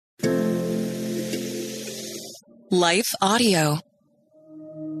Life Audio.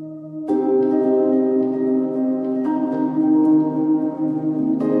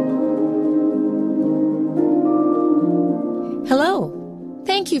 Hello.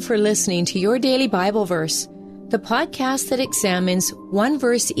 Thank you for listening to Your Daily Bible Verse, the podcast that examines one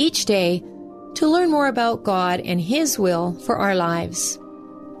verse each day to learn more about God and His will for our lives.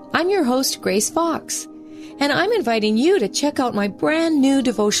 I'm your host, Grace Fox, and I'm inviting you to check out my brand new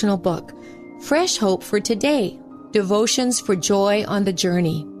devotional book, Fresh Hope for Today, Devotions for Joy on the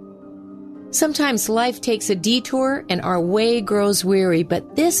Journey. Sometimes life takes a detour and our way grows weary,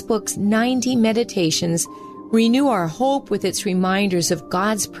 but this book's 90 meditations renew our hope with its reminders of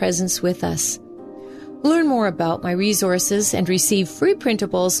God's presence with us. Learn more about my resources and receive free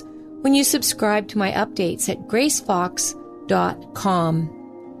printables when you subscribe to my updates at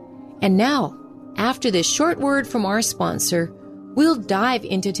gracefox.com. And now, after this short word from our sponsor, we'll dive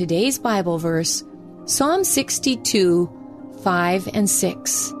into today's Bible verse, Psalm 62, 5 and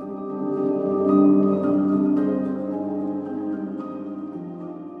 6.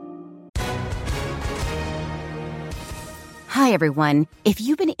 Hi, everyone. If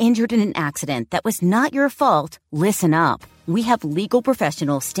you've been injured in an accident that was not your fault, listen up. We have legal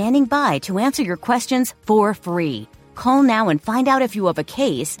professionals standing by to answer your questions for free. Call now and find out if you have a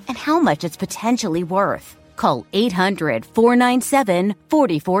case and how much it's potentially worth. Call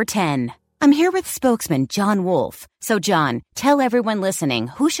 800-497-4410. I'm here with spokesman John Wolf. So, John, tell everyone listening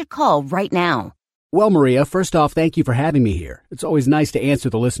who should call right now. Well, Maria, first off, thank you for having me here. It's always nice to answer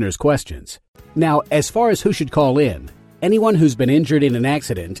the listeners' questions. Now, as far as who should call in, anyone who's been injured in an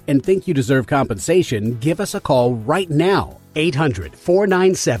accident and think you deserve compensation, give us a call right now.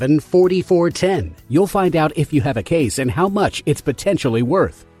 800-497-4410. You'll find out if you have a case and how much it's potentially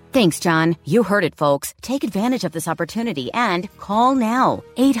worth. Thanks, John. You heard it, folks. Take advantage of this opportunity and call now.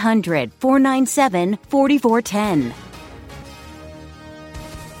 800-497-4410.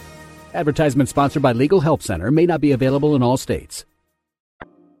 Advertisement sponsored by Legal Help Center. May not be available in all states.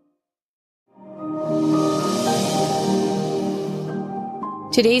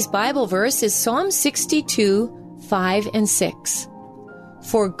 Today's Bible verse is Psalm 62, 5 and 6.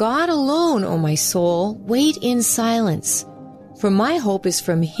 For God alone, O my soul, wait in silence, for my hope is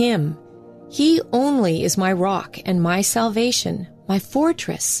from Him. He only is my rock and my salvation, my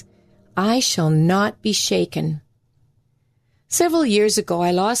fortress. I shall not be shaken. Several years ago, I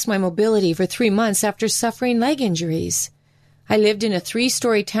lost my mobility for 3 months after suffering leg injuries. I lived in a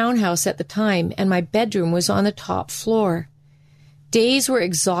 3-story townhouse at the time, and my bedroom was on the top floor. Days were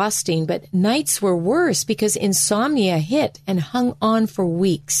exhausting, but nights were worse because insomnia hit and hung on for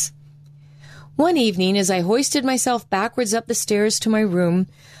weeks. One evening, as I hoisted myself backwards up the stairs to my room,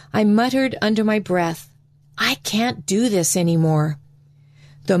 I muttered under my breath, "I can't do this anymore."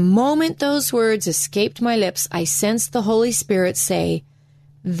 The moment those words escaped my lips, I sensed the Holy Spirit say,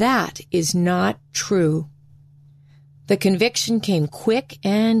 "That is not true." The conviction came quick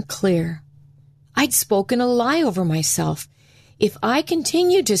and clear. I'd spoken a lie over myself. If I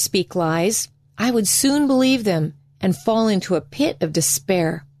continued to speak lies, I would soon believe them and fall into a pit of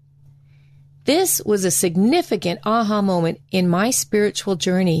despair. This was a significant aha moment in my spiritual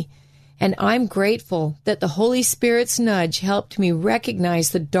journey, and I'm grateful that the Holy Spirit's nudge helped me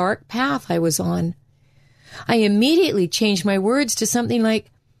recognize the dark path I was on. I immediately changed my words to something like,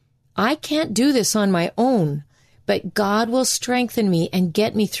 "I can't do this on my own, but God will strengthen me and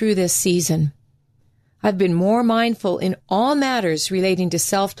get me through this season." I've been more mindful in all matters relating to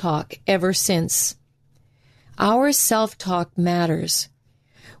self-talk ever since. Our self-talk matters.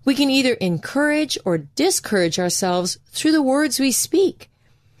 We can either encourage or discourage ourselves through the words we speak.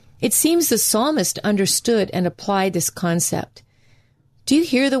 It seems the psalmist understood and applied this concept. Do you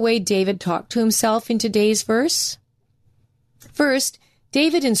hear the way David talked to himself in today's verse? First,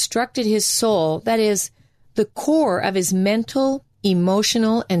 David instructed his soul, that is, the core of his mental,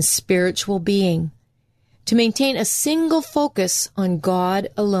 emotional, and spiritual being, to maintain a single focus on God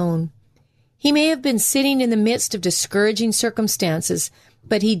alone. He may have been sitting in the midst of discouraging circumstances,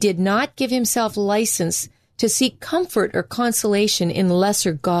 but he did not give himself license to seek comfort or consolation in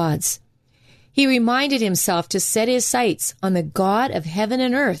lesser gods. He reminded himself to set his sights on the God of heaven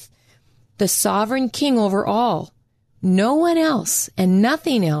and earth, the sovereign King over all. No one else and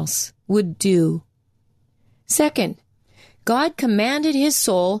nothing else would do. Second, God commanded his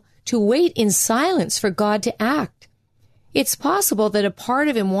soul to wait in silence for God to act. It's possible that a part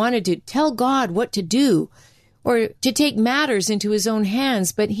of him wanted to tell God what to do or to take matters into his own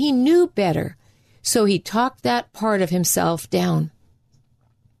hands, but he knew better, so he talked that part of himself down.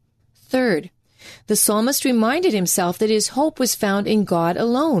 Third, the psalmist reminded himself that his hope was found in God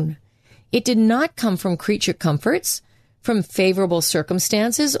alone. It did not come from creature comforts, from favorable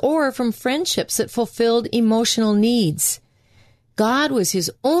circumstances, or from friendships that fulfilled emotional needs. God was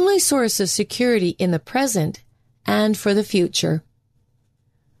his only source of security in the present and for the future.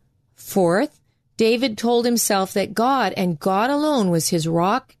 Fourth, David told himself that God and God alone was his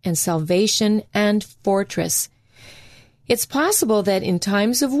rock and salvation and fortress. It's possible that in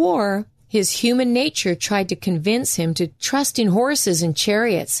times of war, his human nature tried to convince him to trust in horses and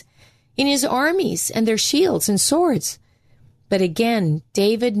chariots, in his armies and their shields and swords. But again,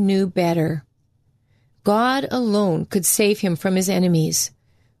 David knew better. God alone could save him from his enemies.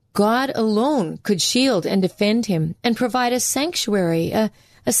 God alone could shield and defend him and provide a sanctuary, a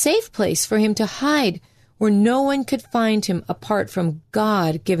safe place for him to hide where no one could find him apart from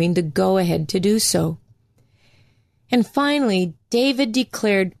God giving the go-ahead to do so. And finally, David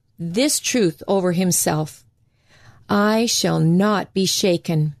declared this truth over himself: I shall not be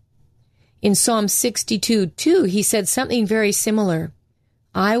shaken. In Psalm 62:2, he said something very similar.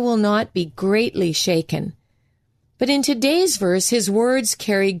 I will not be greatly shaken. But in today's verse, his words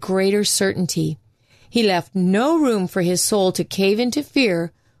carry greater certainty. He left no room for his soul to cave into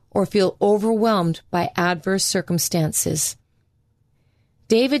fear or feel overwhelmed by adverse circumstances.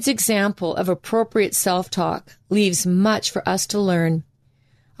 David's example of appropriate self-talk leaves much for us to learn.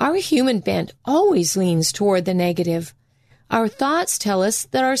 Our human bent always leans toward the negative. Our thoughts tell us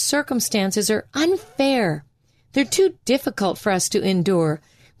that our circumstances are unfair. They're too difficult for us to endure.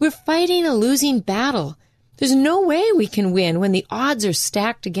 We're fighting a losing battle. There's no way we can win when the odds are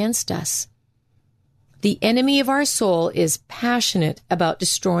stacked against us. The enemy of our soul is passionate about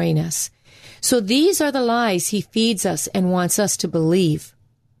destroying us. So these are the lies he feeds us and wants us to believe.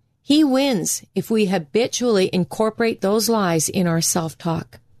 He wins if we habitually incorporate those lies in our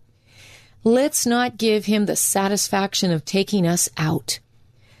self-talk. Let's not give him the satisfaction of taking us out.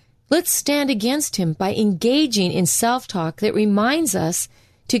 Let's stand against him by engaging in self-talk that reminds us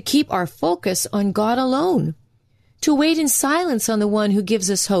to keep our focus on God alone, to wait in silence on the one who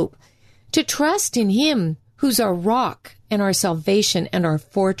gives us hope, to trust in him who's our rock and our salvation and our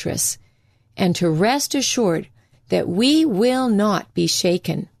fortress, and to rest assured that we will not be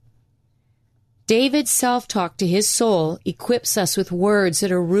shaken. David's self-talk to his soul equips us with words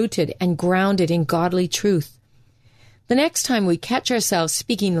that are rooted and grounded in godly truth. The next time we catch ourselves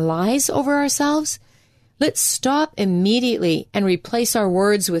speaking lies over ourselves, let's stop immediately and replace our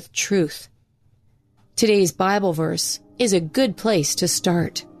words with truth. Today's Bible verse is a good place to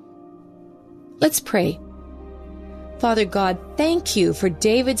start. Let's pray. Father God, thank you for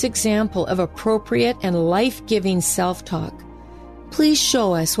David's example of appropriate and life-giving self-talk. Please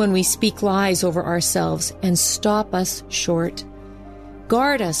show us when we speak lies over ourselves and stop us short.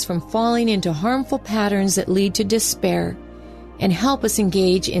 Guard us from falling into harmful patterns that lead to despair, and help us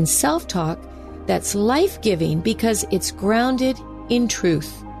engage in self-talk that's life-giving because it's grounded in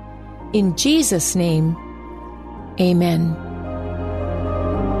truth. In Jesus' name, amen.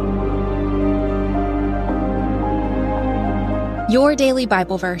 Your Daily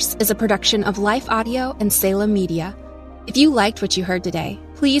Bible Verse is a production of Life Audio and Salem Media. If you liked what you heard today,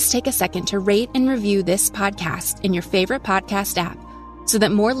 please take a second to rate and review this podcast in your favorite podcast app so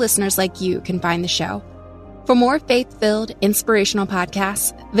that more listeners like you can find the show. For more faith-filled, inspirational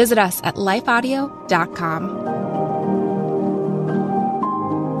podcasts, visit us at lifeaudio.com.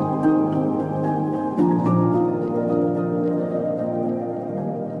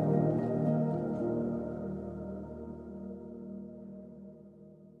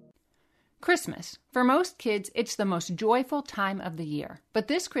 Christmas. For most kids, it's the most joyful time of the year. But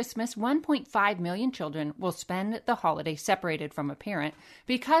this Christmas, 1.5 million children will spend the holiday separated from a parent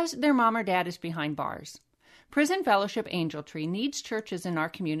because their mom or dad is behind bars. Prison Fellowship Angel Tree needs churches in our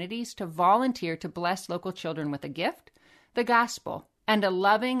communities to volunteer to bless local children with a gift, the gospel, and a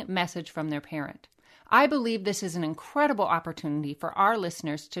loving message from their parent. I believe this is an incredible opportunity for our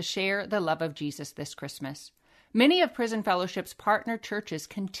listeners to share the love of Jesus this Christmas. Many of Prison Fellowship's partner churches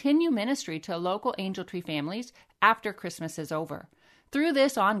continue ministry to local Angel Tree families after Christmas is over. Through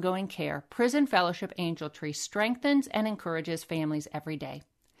this ongoing care, Prison Fellowship Angel Tree strengthens and encourages families every day.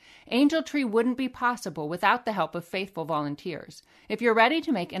 Angel Tree wouldn't be possible without the help of faithful volunteers. If you're ready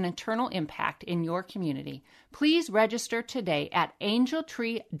to make an eternal impact in your community, please register today at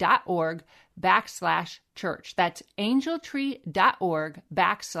angeltree.org/church. That's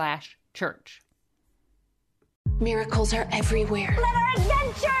angeltree.org/church. Miracles are everywhere. Let our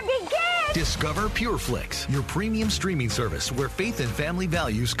adventure begin! Discover PureFlix, your premium streaming service where faith and family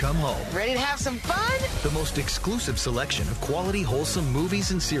values come home. Ready to have some fun? The most exclusive selection of quality, wholesome movies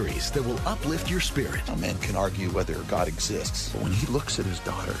and series that will uplift your spirit. A man can argue whether God exists, but when he looks at his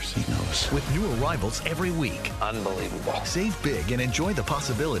daughters, he knows. With new arrivals every week. Unbelievable. Save big and enjoy the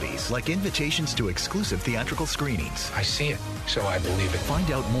possibilities, like invitations to exclusive theatrical screenings. I see it, so I believe it.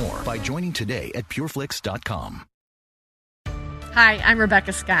 Find out more by joining today at pureflix.com. Hi, I'm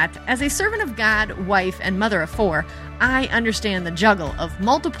Rebecca Scott. As a servant of God, wife, and mother of 4, I understand the juggle of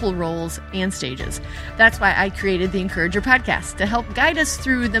multiple roles and stages. That's why I created the Encourager podcast to help guide us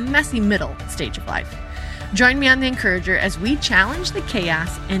through the messy middle stage of life. Join me on the Encourager as we challenge the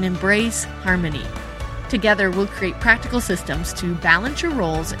chaos and embrace harmony. Together, we'll create practical systems to balance your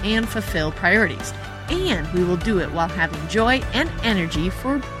roles and fulfill priorities. And we will do it while having joy and energy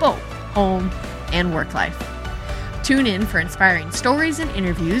for both home and work life. Tune in for inspiring stories and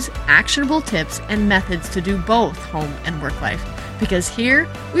interviews, actionable tips, and methods to do both home and work life. Because here,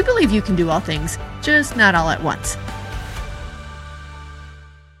 we believe you can do all things, just not all at once.